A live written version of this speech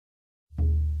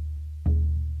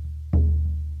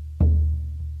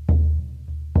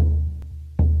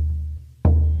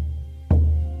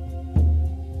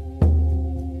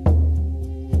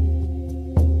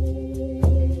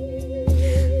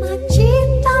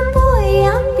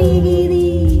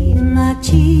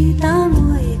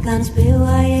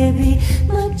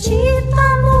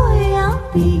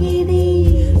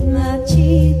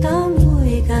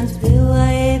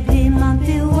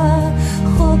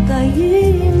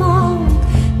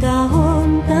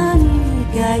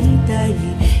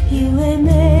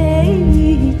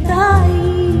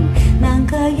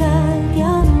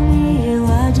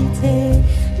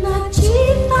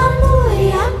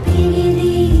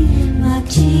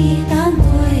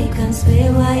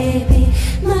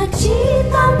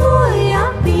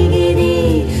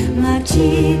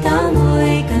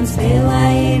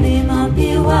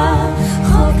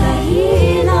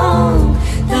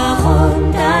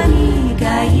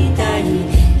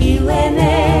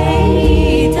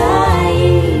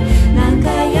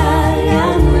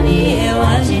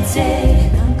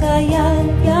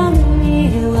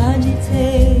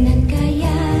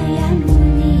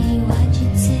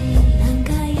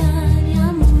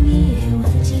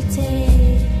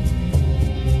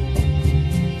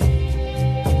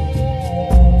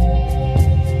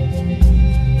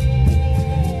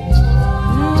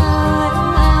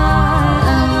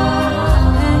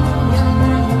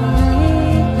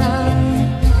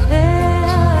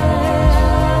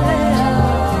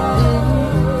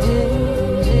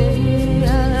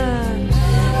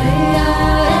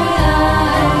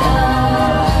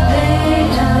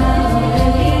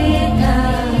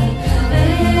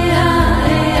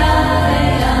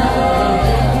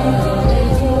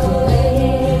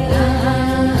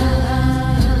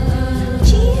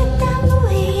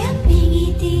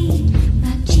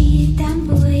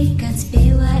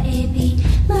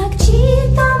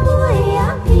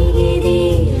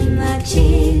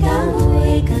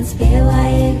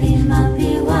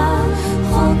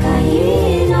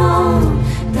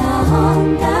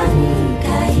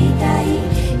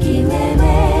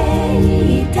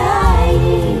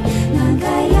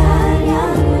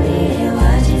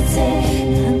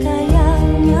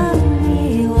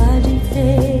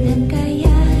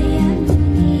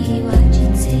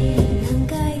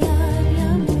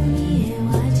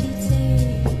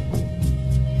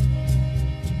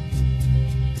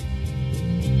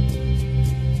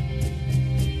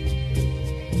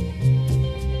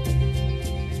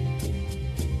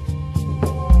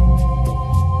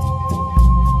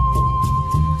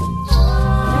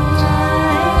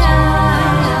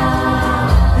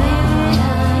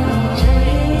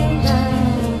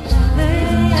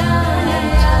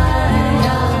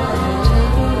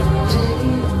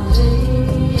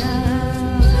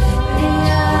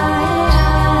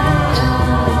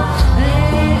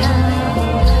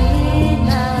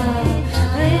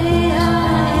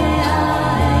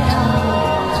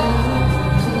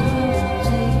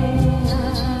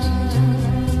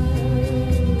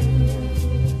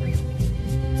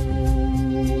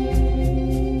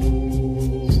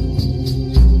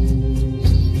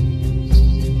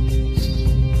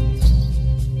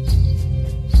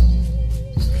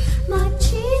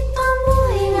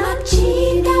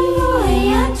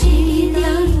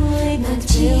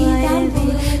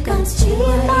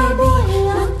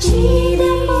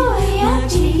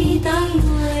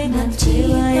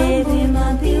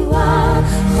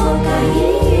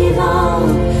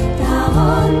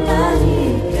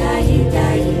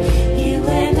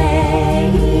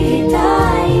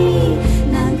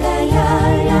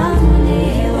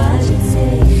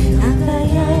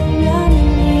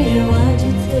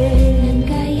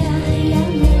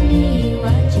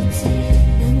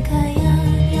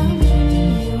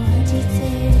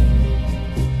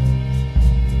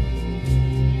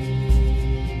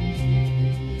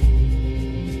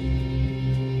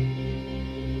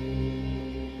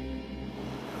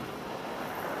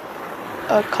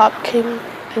a cop came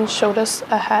and showed us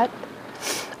a hat,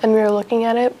 and we were looking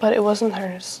at it, but it wasn't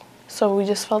hers. So we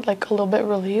just felt like a little bit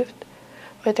relieved.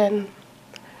 But then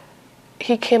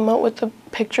he came out with a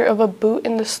picture of a boot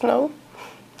in the snow,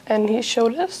 and he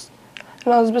showed us.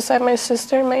 And I was beside my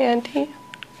sister, my auntie,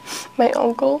 my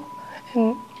uncle,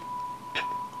 and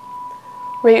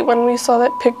right when we saw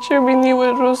that picture, we knew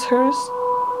it was hers.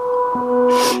 I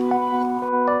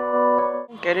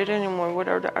don't get it anymore. What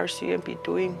are the RCMP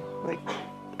doing? Like,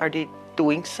 are they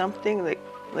doing something?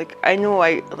 Like I know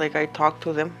I talked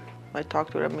to them. I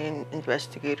talked to the main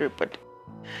investigator, but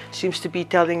seems to be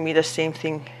telling me the same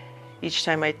thing each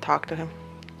time I talk to him.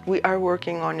 We are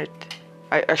working on it.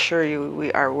 I assure you,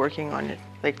 we are working on it.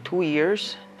 Like 2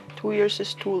 years. 2 years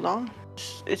is too long.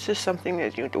 It's just something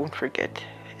that you don't forget.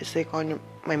 It's like on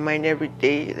my mind every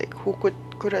day. Like, who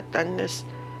could have done this?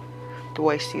 Do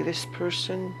I see this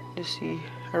person? Is he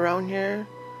around here?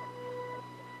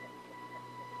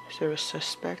 Is there a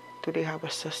suspect? Do they have a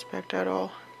suspect at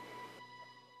all?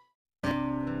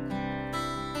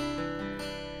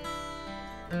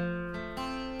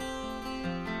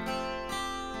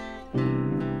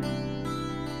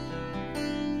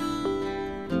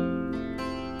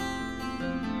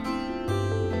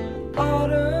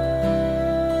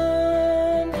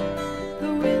 Autumn,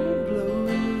 the wind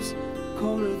blows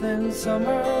colder than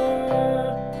summer.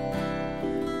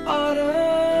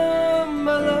 Autumn,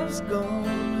 my love's gone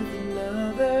with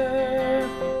another.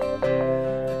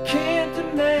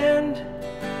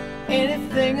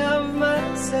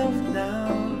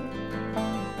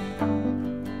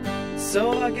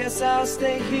 So I guess I'll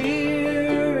stay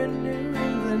here in New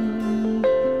England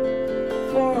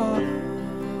for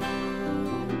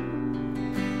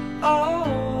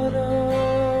autumn.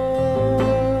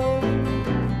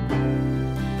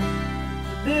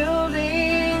 The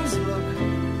buildings look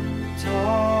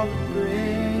tall and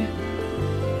gray.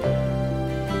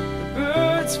 The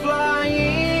birds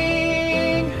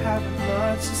flying haven't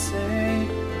much to say.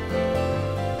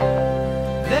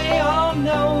 They all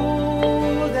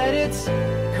know that it's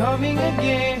coming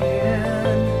again.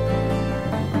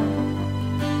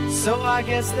 So I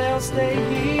guess they'll stay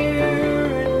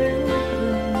here in New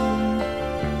England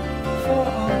for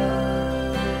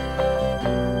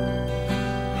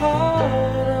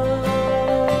autumn.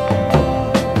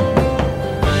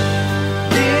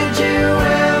 Did you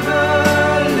ever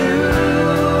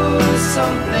lose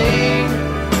something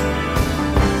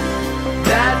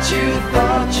that you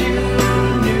thought you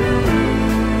knew?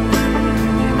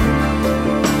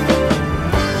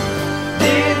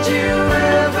 Did you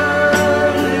ever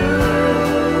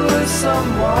lose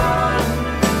someone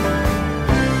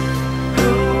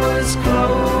who was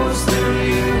close to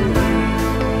you?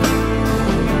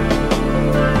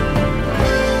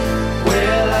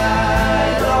 Well, I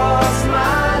lost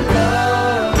my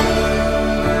love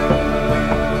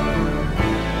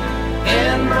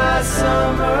and my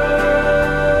summer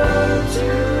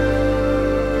too.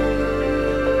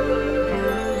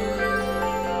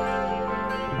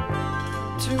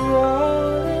 To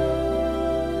autumn,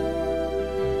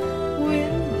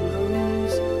 wind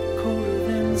blows colder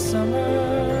than summer.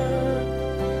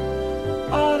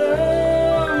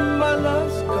 Autumn, my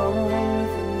love's gone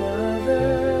with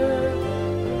another.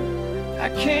 I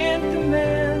can't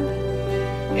demand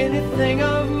anything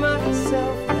of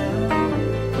myself now.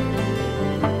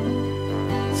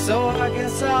 So I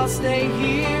guess I'll stay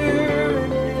here in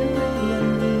New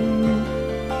England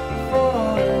for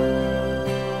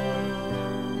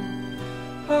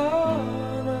autumn.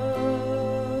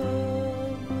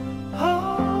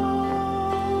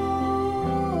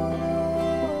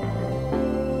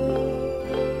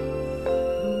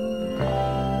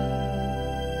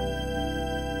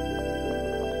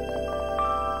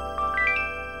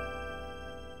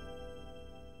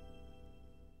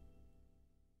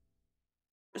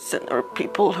 And our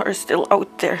people are still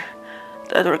out there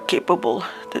that are capable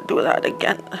to do that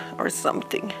again or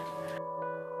something.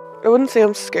 I wouldn't say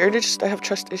I'm scared, it's just I have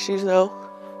trust issues now.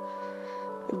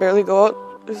 I barely go out.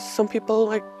 There's some people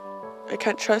like I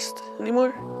can't trust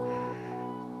anymore.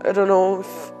 I don't know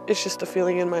if it's just a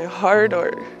feeling in my heart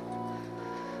or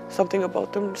something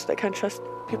about them, just I can't trust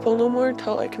people no more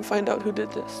until I can find out who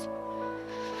did this.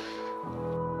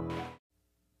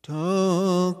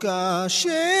 Tonka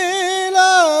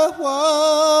shela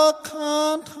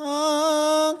wakantanka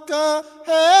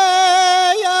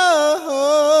heya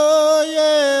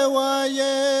hoye wa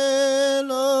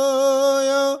yelo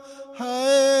yo hai.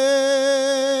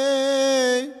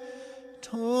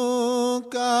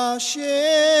 Tonka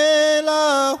shela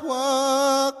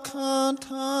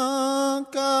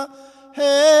wakantanka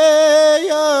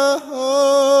heya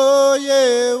hoye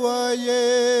wa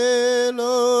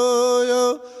yelo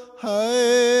yo.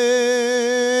 Hey,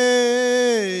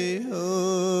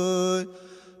 oh,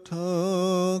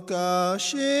 Tonka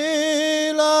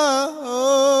shela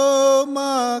o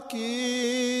makiayo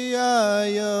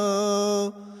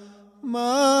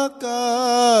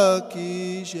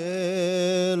makaki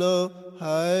jelo.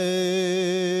 Hey,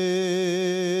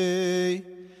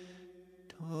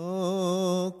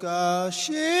 Tonka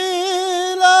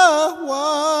shela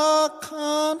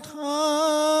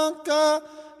wakantanka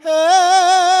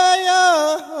heya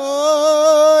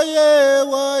hoye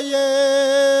wa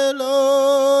yelo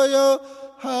yo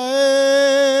hai.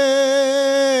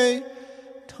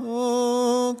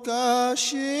 Tonka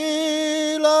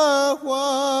shela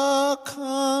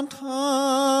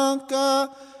wakantanka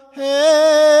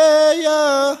heya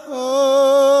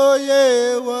hoye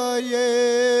wa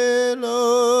yelo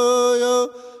yo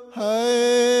hai.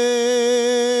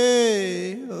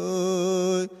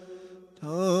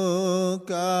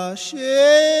 Tonka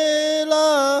shela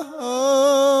o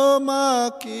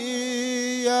makiayo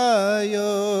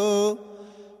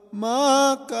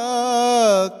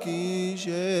makaki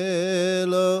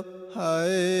jelo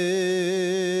hai.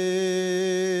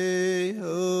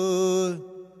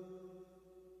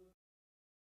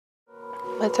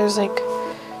 But there's like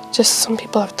just some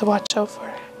people I have to watch out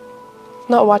for.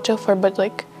 Not watch out for, but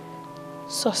like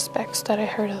suspects that I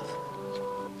heard of.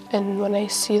 And when I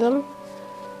see them,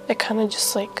 I kind of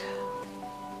just like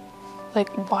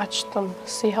watch them,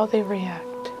 see how they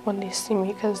react when they see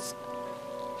me, because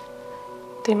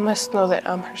they must know that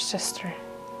I'm her sister.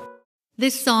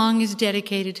 This song is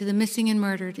dedicated to the missing and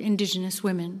murdered Indigenous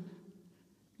women.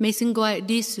 Mason Gwait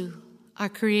Disu, our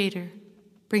creator,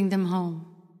 bring them home.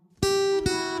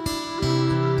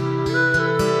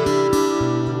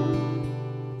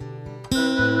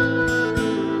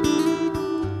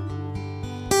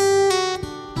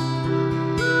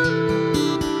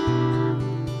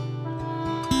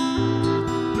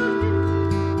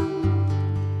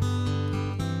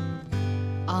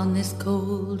 On this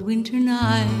cold winter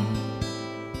night,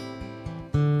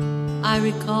 I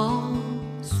recall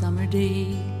summer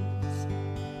days,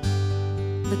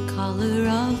 the color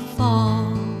of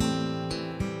fall,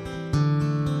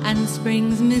 and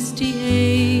spring's misty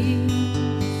haze.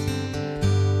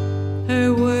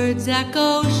 Her words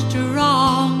echo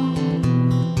strong,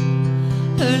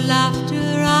 her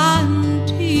laughter and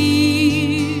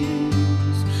tears.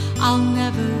 I'll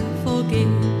never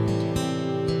forget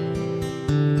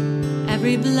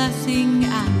every blessing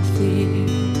and fear.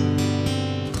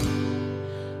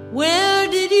 Where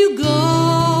did you go?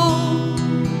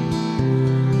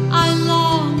 I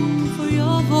long for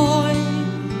your voice.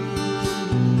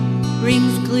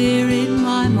 Rings clear in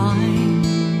my mind,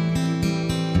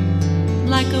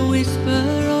 like a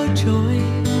whisper or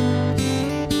choice.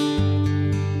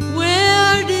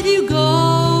 Where did you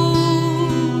go?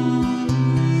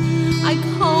 I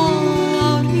call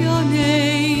out your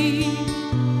name.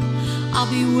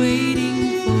 I'll be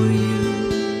waiting for you.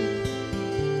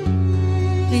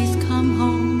 Please come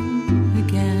home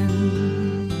again.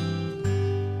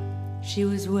 She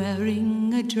was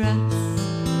wearing a dress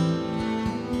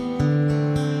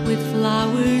with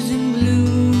flowers in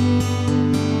bloom.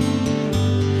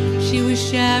 She was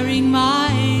sharing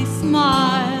my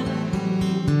smile.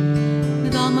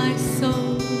 With all my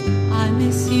soul, I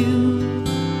miss you.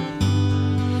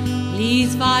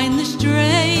 Please find the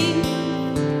strength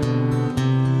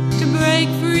to break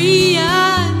free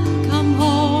and come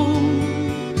home.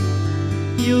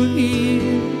 You're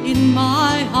here in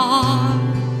my heart.